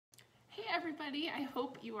everybody. I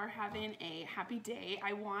hope you are having a happy day.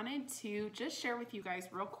 I wanted to just share with you guys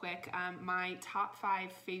real quick my top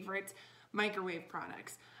 5 favorite microwave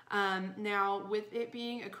products. Now, with it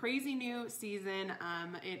being a crazy new season,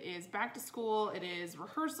 it is back to school, it is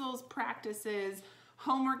rehearsals, practices,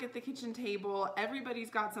 homework at the kitchen table. Everybody's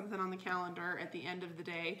got something on the calendar at the end of the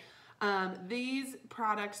day. These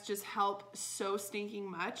products just help so stinking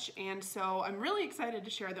much, and so I'm really excited to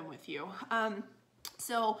share them with you.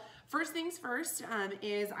 So first things first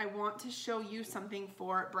is I want to show you something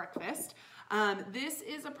for breakfast. This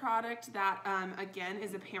is a product that, again,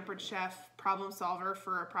 is a Pampered Chef problem solver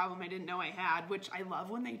for a problem I didn't know I had, which I love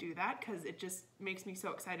when they do that because it just makes me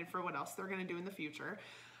so excited for what else they're going to do in the future.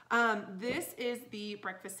 This is the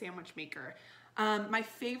breakfast sandwich maker. My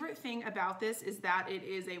favorite thing about this is that it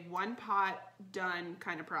is a one pot done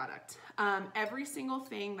kind of product. Every single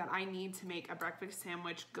thing that I need to make a breakfast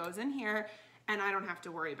sandwich goes in here and I don't have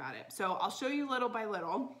to worry about it. So I'll show you little by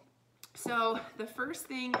little. So the first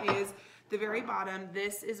thing is the very bottom.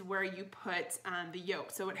 This is where you put the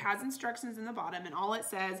yolk. So it has instructions in the bottom, and all it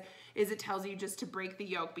says is it tells you just to break the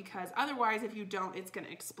yolk, because otherwise if you don't, it's going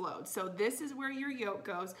to explode. So this is where your yolk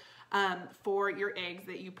goes for your eggs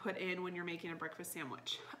that you put in when you're making a breakfast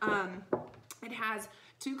sandwich. It has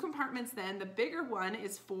 2 compartments then. The bigger one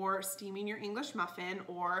is for steaming your English muffin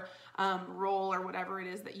or roll or whatever it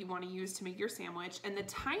is that you want to use to make your sandwich. And the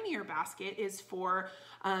tinier basket is for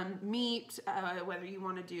meat, whether you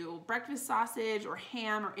want to do breakfast sausage or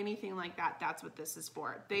ham or anything like that. That's what this is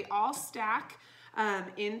for. They all stack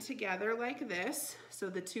in together like this. So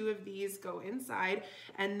the 2 of these go inside,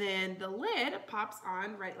 and then the lid pops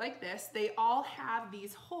on right like this. They all have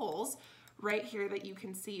these holes right here that you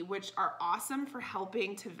can see, which are awesome for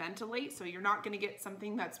helping to ventilate. So you're not going to get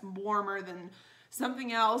something that's warmer than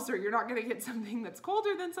something else, or you're not going to get something that's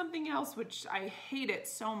colder than something else, which I hate it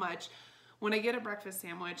so much when I get a breakfast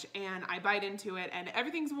sandwich and I bite into it and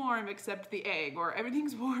everything's warm except the egg, or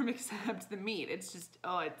everything's warm except the meat. It's just,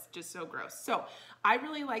 oh, it's just so gross. So I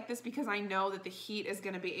really like this because I know that the heat is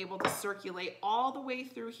going to be able to circulate all the way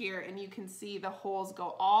through here, and you can see the holes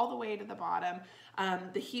go all the way to the bottom.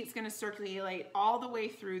 The heat's going to circulate all the way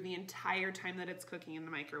through the entire time that it's cooking in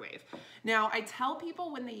the microwave. Now, I tell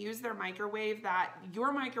people when they use their microwave that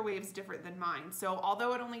your microwave is different than mine. So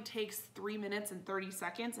although it only takes 3 minutes and 30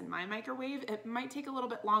 seconds in my microwave, it might take a little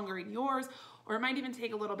bit longer in yours, or it might even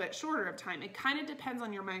take a little bit shorter of time. It kind of depends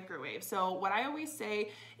on your microwave. So what I always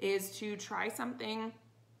say is to try something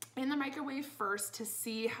in the microwave first to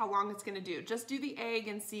see how long it's going to do. Just do the egg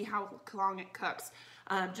and see how long it cooks.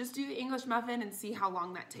 Just do the English muffin and see how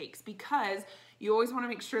long that takes, because you always want to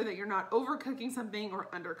make sure that you're not overcooking something or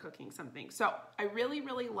undercooking something. So I really,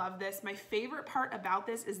 really love this. My favorite part about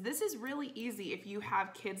this is really easy if you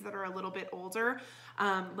have kids that are a little bit older,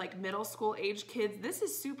 like middle school age kids. This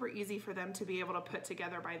is super easy for them to be able to put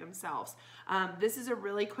together by themselves. This is a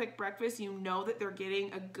really quick breakfast. You know that they're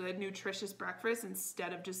getting a good, nutritious breakfast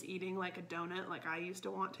instead of just eating like a donut like I used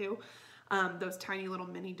to want to. Those tiny little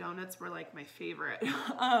mini donuts were like my favorite.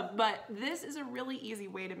 But this is a really easy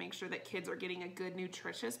way to make sure that kids are getting a good,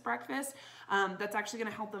 nutritious breakfast that's actually going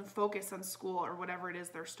to help them focus on school or whatever it is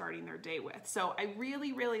they're starting their day with. So I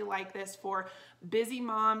really, really like this for busy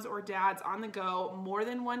moms or dads on the go, more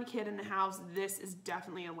than one kid in the house. This is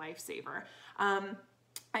definitely a lifesaver.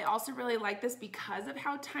 I also really like this because of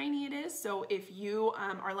how tiny it is. So if you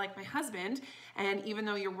are like my husband, and even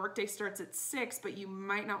though your workday starts at 6, but you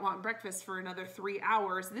might not want breakfast for another 3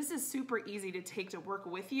 hours, this is super easy to take to work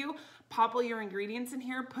with you. Pop all your ingredients in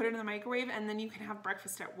here, put it in the microwave, and then you can have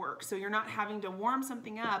breakfast at work. So you're not having to warm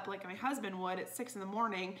something up like my husband would at 6 in the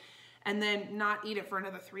morning and then not eat it for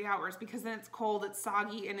another 3 hours, because then it's cold, it's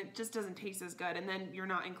soggy, and it just doesn't taste as good, and then you're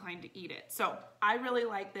not inclined to eat it. So I really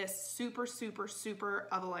like this. Super, super, super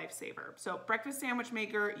of a lifesaver. So breakfast sandwich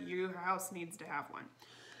maker, your house needs to have one.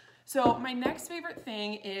 So my next favorite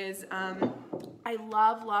thing is, I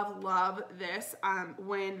love, love, love this.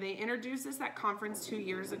 When they introduced this at conference 2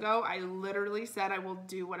 years ago, I literally said I will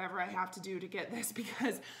do whatever I have to do to get this,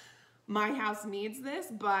 because my house needs this,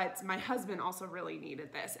 but my husband also really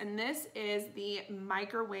needed this. And this is the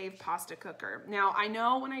microwave pasta cooker. Now, I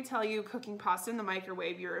know when I tell you cooking pasta in the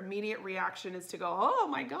microwave, your immediate reaction is to go, oh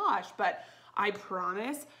my gosh, but I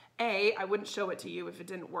promise, A, I wouldn't show it to you if it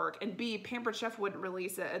didn't work, and B, Pampered Chef wouldn't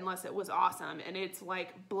release it unless it was awesome, and it's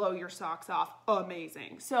like blow your socks off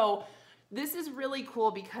amazing. So this is really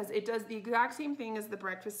cool because it does the exact same thing as the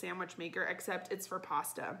breakfast sandwich maker, except it's for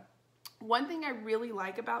pasta. One thing I really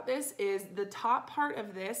like about this is the top part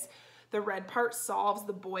of this, the red part solves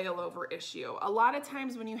the boil over issue. A lot of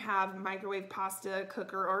times when you have microwave pasta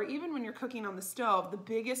cooker, or even when you're cooking on the stove, the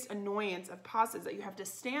biggest annoyance of pasta is that you have to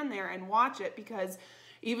stand there and watch it, because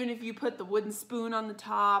even if you put the wooden spoon on the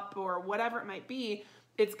top or whatever it might be,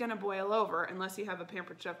 it's gonna boil over unless you have a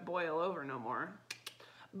Pampered Chef boil over no more.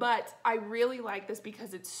 But I really like this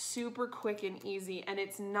because it's super quick and easy, and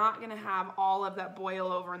it's not gonna have all of that boil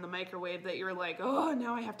over in the microwave that you're like, oh,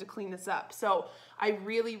 now I have to clean this up. So I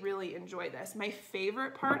really, really enjoy this. My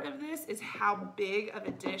favorite part of this is how big of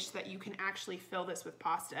a dish that you can actually fill this with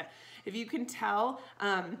pasta. If you can tell,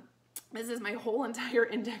 this is my whole entire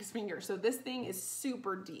index finger. So this thing is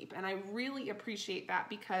super deep, and I really appreciate that,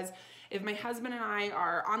 because if my husband and I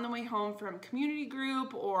are on the way home from community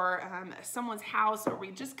group or someone's house, or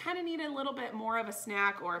we just kind of need a little bit more of a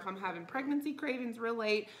snack, or if I'm having pregnancy cravings real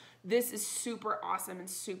late, this is super awesome and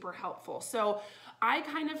super helpful. So I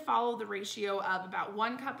kind of follow the ratio of about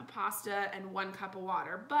 1 cup of pasta and 1 cup of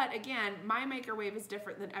water. But again, my microwave is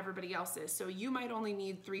different than everybody else's. So you might only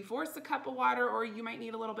need 3/4 a cup of water, or you might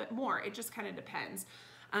need a little bit more. It just kind of depends.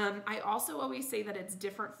 I also always say that it's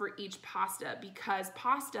different for each pasta, because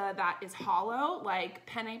pasta that is hollow, like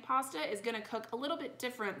penne pasta, is gonna cook a little bit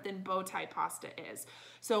different than bow tie pasta is.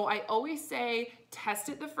 So I always say, test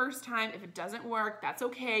it the first time. If it doesn't work, that's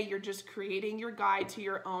okay. You're just creating your guide to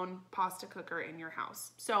your own pasta cooker in your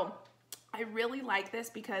house. So I really like this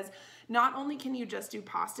because not only can you just do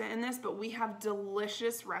pasta in this, but we have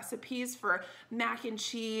delicious recipes for mac and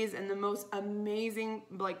cheese and the most amazing,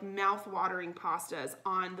 like, mouth-watering pastas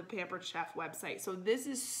on the Pampered Chef website. So this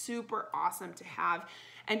is super awesome to have,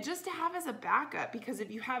 and just to have as a backup, because if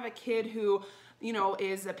you have a kid who, you know,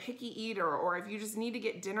 is a picky eater, or if you just need to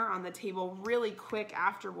get dinner on the table really quick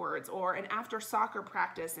afterwards, or an after soccer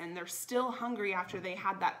practice and they're still hungry after they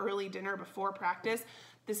had that early dinner before practice,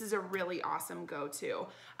 this is a really awesome go-to.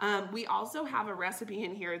 We also have a recipe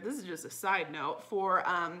in here, this is just a side note, for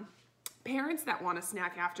parents that want a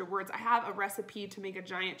snack afterwards. I have a recipe to make a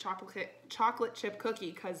giant chocolate chip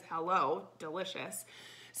cookie, because hello, delicious.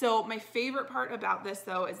 So my favorite part about this,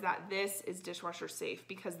 though, is that this is dishwasher safe,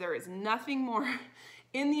 because there is nothing more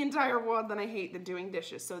in the entire world than I hate than doing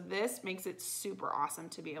dishes. So this makes it super awesome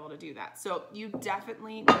to be able to do that. So you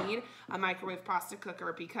definitely need a microwave pasta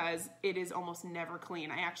cooker, because it is almost never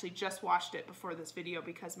clean. I actually just washed it before this video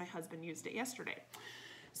because my husband used it yesterday.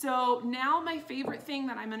 So now my favorite thing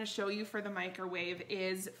that I'm going to show you for the microwave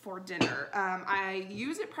is for dinner. I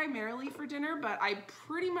use it primarily for dinner, but I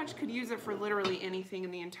pretty much could use it for literally anything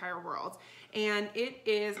in the entire world. And it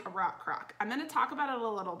is a rock crock. I'm going to talk about it a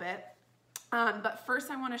little bit. But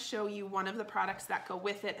first I want to show you one of the products that go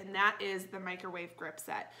with it, and that is the microwave grip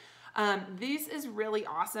set. This is really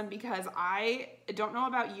awesome, because I don't know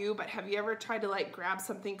about you, but have you ever tried to, like, grab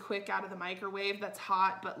something quick out of the microwave that's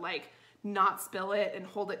hot, but, like, not spill it and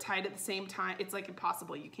hold it tight at the same time? It's like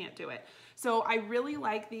impossible. You can't do it. So I really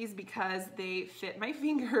like these because they fit my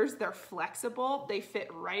fingers. They're flexible. They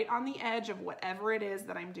fit right on the edge of whatever it is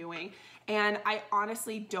that I'm doing. And I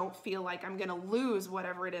honestly don't feel like I'm gonna lose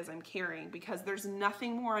whatever it is I'm carrying, because there's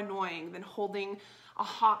nothing more annoying than holding a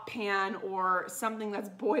hot pan or something that's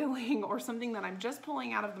boiling or something that I'm just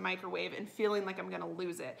pulling out of the microwave and feeling like I'm gonna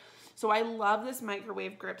lose it. So I love this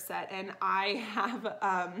microwave grip set, and I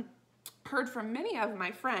have heard from many of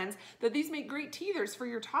my friends that these make great teethers for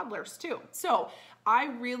your toddlers too. So I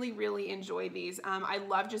really, really enjoy these. I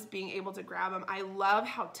love just being able to grab them. I love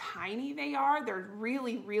how tiny they are. They're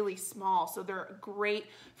really, really small. So they're great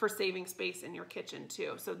for saving space in your kitchen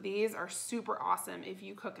too. So these are super awesome if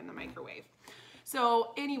you cook in the microwave.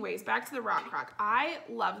 So anyways, back to the rock crock. I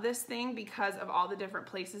love this thing because of all the different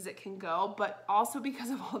places it can go, but also because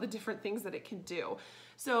of all the different things that it can do.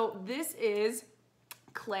 So this is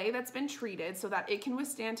clay that's been treated so that it can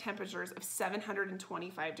withstand temperatures of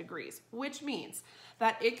 725 degrees, which means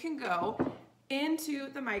that it can go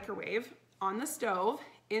into the microwave, on the stove,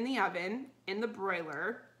 in the oven, in the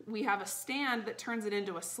broiler. We have a stand that turns it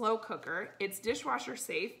into a slow cooker. It's dishwasher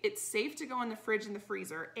safe. It's safe to go in the fridge and the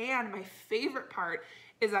freezer. And my favorite part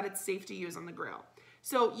is that it's safe to use on the grill.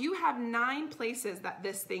 So you have 9 places that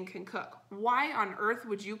this thing can cook. Why on earth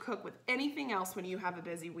would you cook with anything else when you have a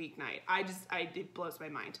busy weeknight? It blows my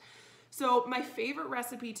mind. So my favorite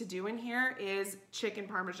recipe to do in here is chicken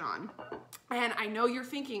parmesan. And I know you're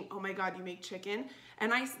thinking, oh my God, you make chicken?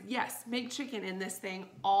 And yes, make chicken in this thing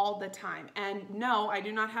all the time. And no, I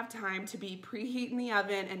do not have time to be preheating the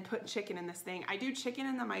oven and put chicken in this thing. I do chicken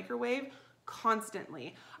in the microwave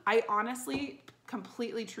constantly. I honestly,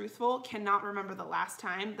 completely truthful, cannot remember the last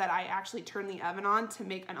time that I actually turned the oven on to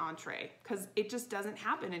make an entree, because it just doesn't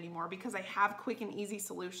happen anymore, because I have quick and easy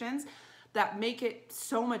solutions. that make it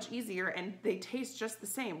so much easier, and they taste just the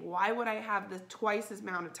same. Why would I have the twice as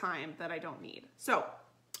amount of time that I don't need? So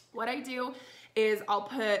what I do is I'll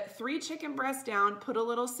put 3 chicken breasts down, put a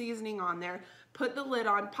little seasoning on there, put the lid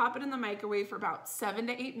on, pop it in the microwave for about 7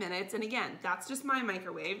 to 8 minutes. And again, that's just my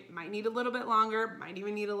microwave. Might need a little bit longer, might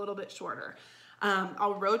even need a little bit shorter.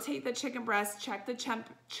 I'll rotate the chicken breast, check the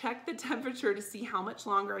temperature to see how much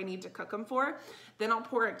longer I need to cook them for. Then I'll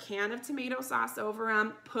pour a can of tomato sauce over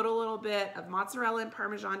them, put a little bit of mozzarella and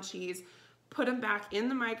Parmesan cheese, put them back in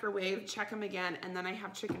the microwave, check them again, and then I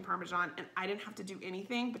have chicken Parmesan, and I didn't have to do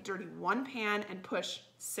anything but dirty 1 pan and push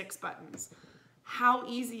 6 buttons. How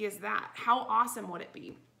easy is that? How awesome would it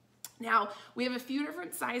be? Now, we have a few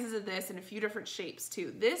different sizes of this and a few different shapes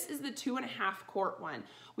too. This is the 2.5 quart one.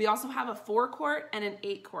 We also have a 4 quart and an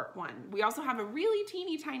 8 quart one. We also have a really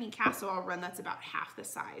teeny tiny casserole run that's about half the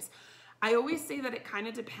size. I always say that it kind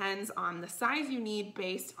of depends on the size you need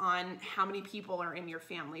based on how many people are in your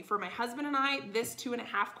family. For my husband and I, this 2.5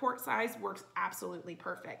 quart size works absolutely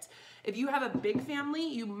perfect. If you have a big family,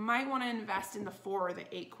 you might want to invest in the 4 or the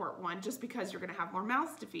 8 quart one just because you're going to have more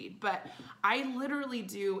mouths to feed. But I literally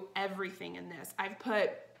do everything in this. I've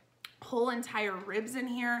put whole entire ribs in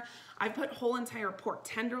here. I've put whole entire pork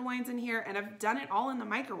tenderloins in here, and I've done it all in the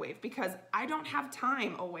microwave because I don't have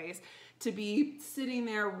time always to be sitting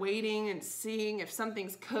there waiting and seeing if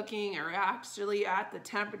something's cooking or actually at the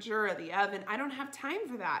temperature of the oven. I don't have time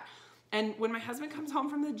for that. And when my husband comes home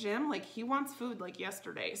from the gym, like, he wants food like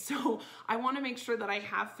yesterday. So I want to make sure that I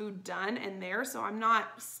have food done and there, so I'm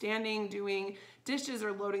not standing doing dishes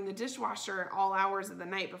or loading the dishwasher all hours of the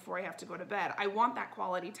night before I have to go to bed. I want that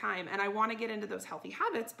quality time, and I want to get into those healthy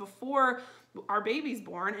habits before our baby's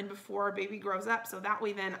born and before our baby grows up, so that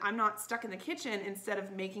way then I'm not stuck in the kitchen instead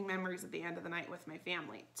of making memories at the end of the night with my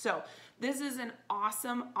family. So this is an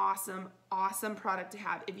awesome, awesome, awesome product to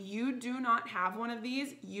have. If you do not have one of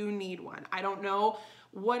these, you need one. I don't know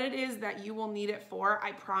what it is that you will need it for.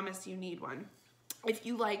 I promise you need one. If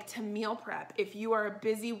you like to meal prep, if you are a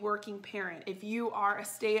busy working parent, if you are a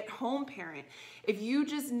stay-at-home parent, if you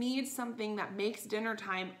just need something that makes dinner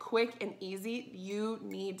time quick and easy, you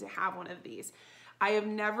need to have one of these. I have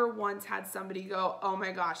never once had somebody go, oh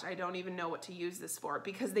my gosh, I don't even know what to use this for,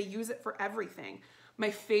 because they use it for everything.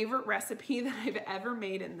 My favorite recipe that I've ever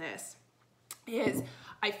made in this is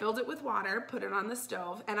I filled it with water, put it on the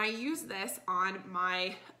stove, and I use this on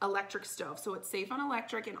my electric stove. So it's safe on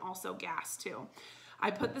electric and also gas too.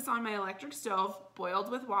 I put this on my electric stove,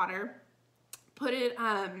 boiled with water, put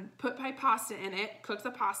my pasta in it, cooked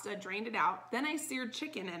the pasta, drained it out. Then I seared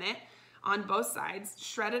chicken in it on both sides,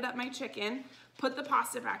 shredded up my chicken, put the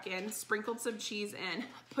pasta back in, sprinkled some cheese in,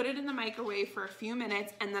 put it in the microwave for a few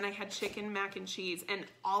minutes, and then I had chicken mac and cheese. And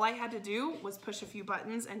all I had to do was push a few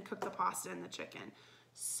buttons and cook the pasta and the chicken.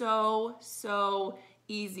 So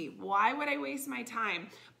easy. Why would I waste my time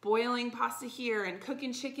boiling pasta here and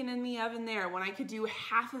cooking chicken in the oven there when I could do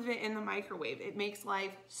half of it in the microwave? It makes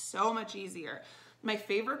life so much easier. My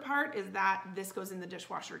favorite part is that this goes in the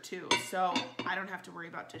dishwasher too, so I don't have to worry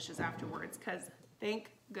about dishes afterwards, because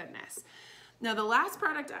thank goodness. Now, the last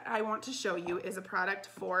product I want to show you is a product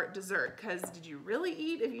for dessert, because did you really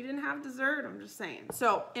eat if you didn't have dessert? I'm just saying.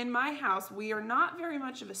 So in my house, we are not very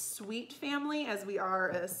much of a sweet family as we are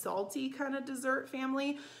a salty kind of dessert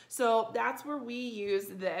family. So that's where we use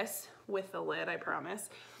this with the lid, I promise.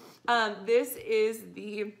 This is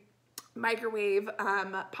the microwave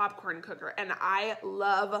popcorn cooker, and I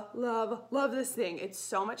love this thing. It's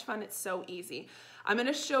so much fun. It's so easy. I'm going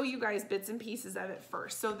to show you guys bits and pieces of it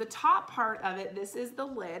first. So the top part of it, this is the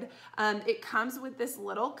lid. It comes with this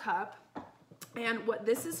little cup, and what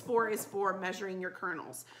this is for measuring your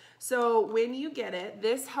kernels. So when you get it,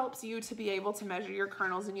 this helps you to be able to measure your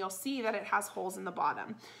kernels, and you'll see that it has holes in the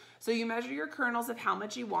bottom. So you measure your kernels of how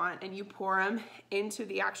much you want, and you pour them into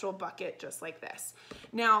the actual bucket just like this.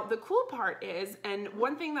 Now, the cool part is, and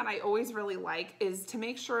one thing that I always really like, is to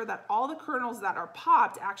make sure that all the kernels that are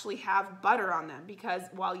popped actually have butter on them, because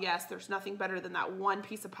while yes, there's nothing better than that one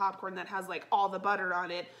piece of popcorn that has like all the butter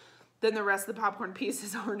on it, then the rest of the popcorn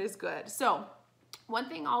pieces aren't as good. So one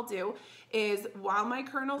thing I'll do is, while my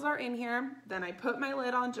kernels are in here, then I put my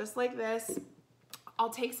lid on just like this.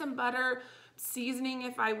 I'll take some butter, seasoning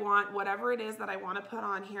if I want, whatever it is that I want to put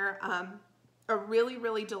on here. A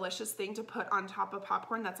really delicious thing to put on top of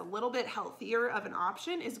popcorn that's a little bit healthier of an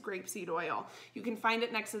option is grapeseed oil. You can find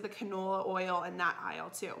it next to the canola oil in that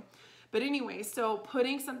aisle too. But anyway, so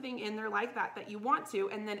putting something in there like that you want to,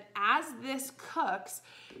 and then as this cooks,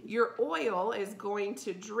 your oil is going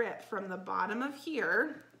to drip from the bottom of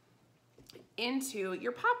here into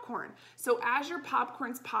your popcorn. So as your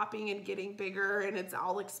popcorn's popping and getting bigger and it's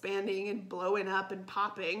all expanding and blowing up and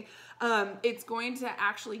popping, it's going to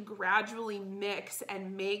actually gradually mix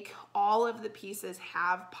and make all of the pieces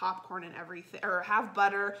have popcorn and everything, or have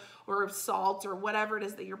butter or salt or whatever it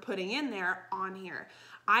is that you're putting in there on here.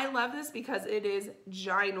 I love this because it is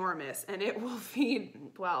ginormous and it will feed,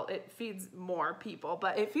 well, it feeds more people,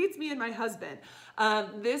 but it feeds me and my husband.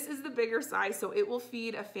 This is the bigger size, so it will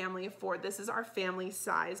feed a family of 4. This is our family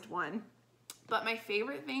sized one. But my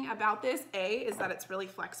favorite thing about this, A, is that it's really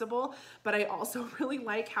flexible, but I also really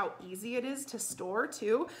like how easy it is to store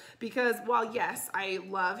too, because while yes, I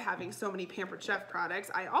love having so many Pampered Chef products,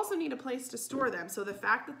 I also need a place to store them. So the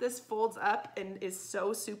fact that this folds up and is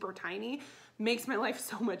so super tiny makes my life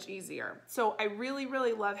so much easier. So I really,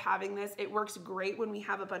 really love having this. It works great when we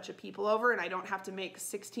have a bunch of people over and I don't have to make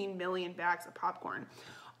 16 million bags of popcorn.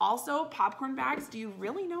 Also, popcorn bags, do you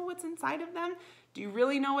really know what's inside of them? Do you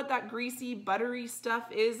really know what that greasy, buttery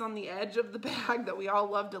stuff is on the edge of the bag that we all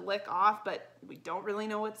love to lick off, but we don't really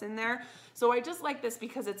know what's in there? So I just like this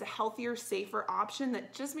because it's a healthier, safer option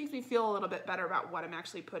that just makes me feel a little bit better about what I'm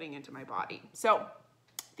actually putting into my body. So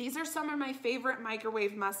these are some of my favorite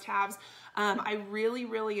microwave must-haves. I really,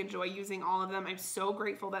 really enjoy using all of them. I'm so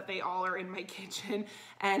grateful that they all are in my kitchen,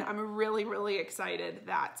 and I'm really, really excited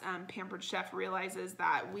that Pampered Chef realizes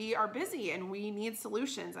that we are busy and we need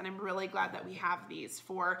solutions, and I'm really glad that we have these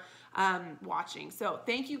for watching. So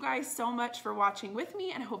thank you guys so much for watching with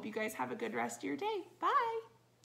me, and I hope you guys have a good rest of your day. Bye!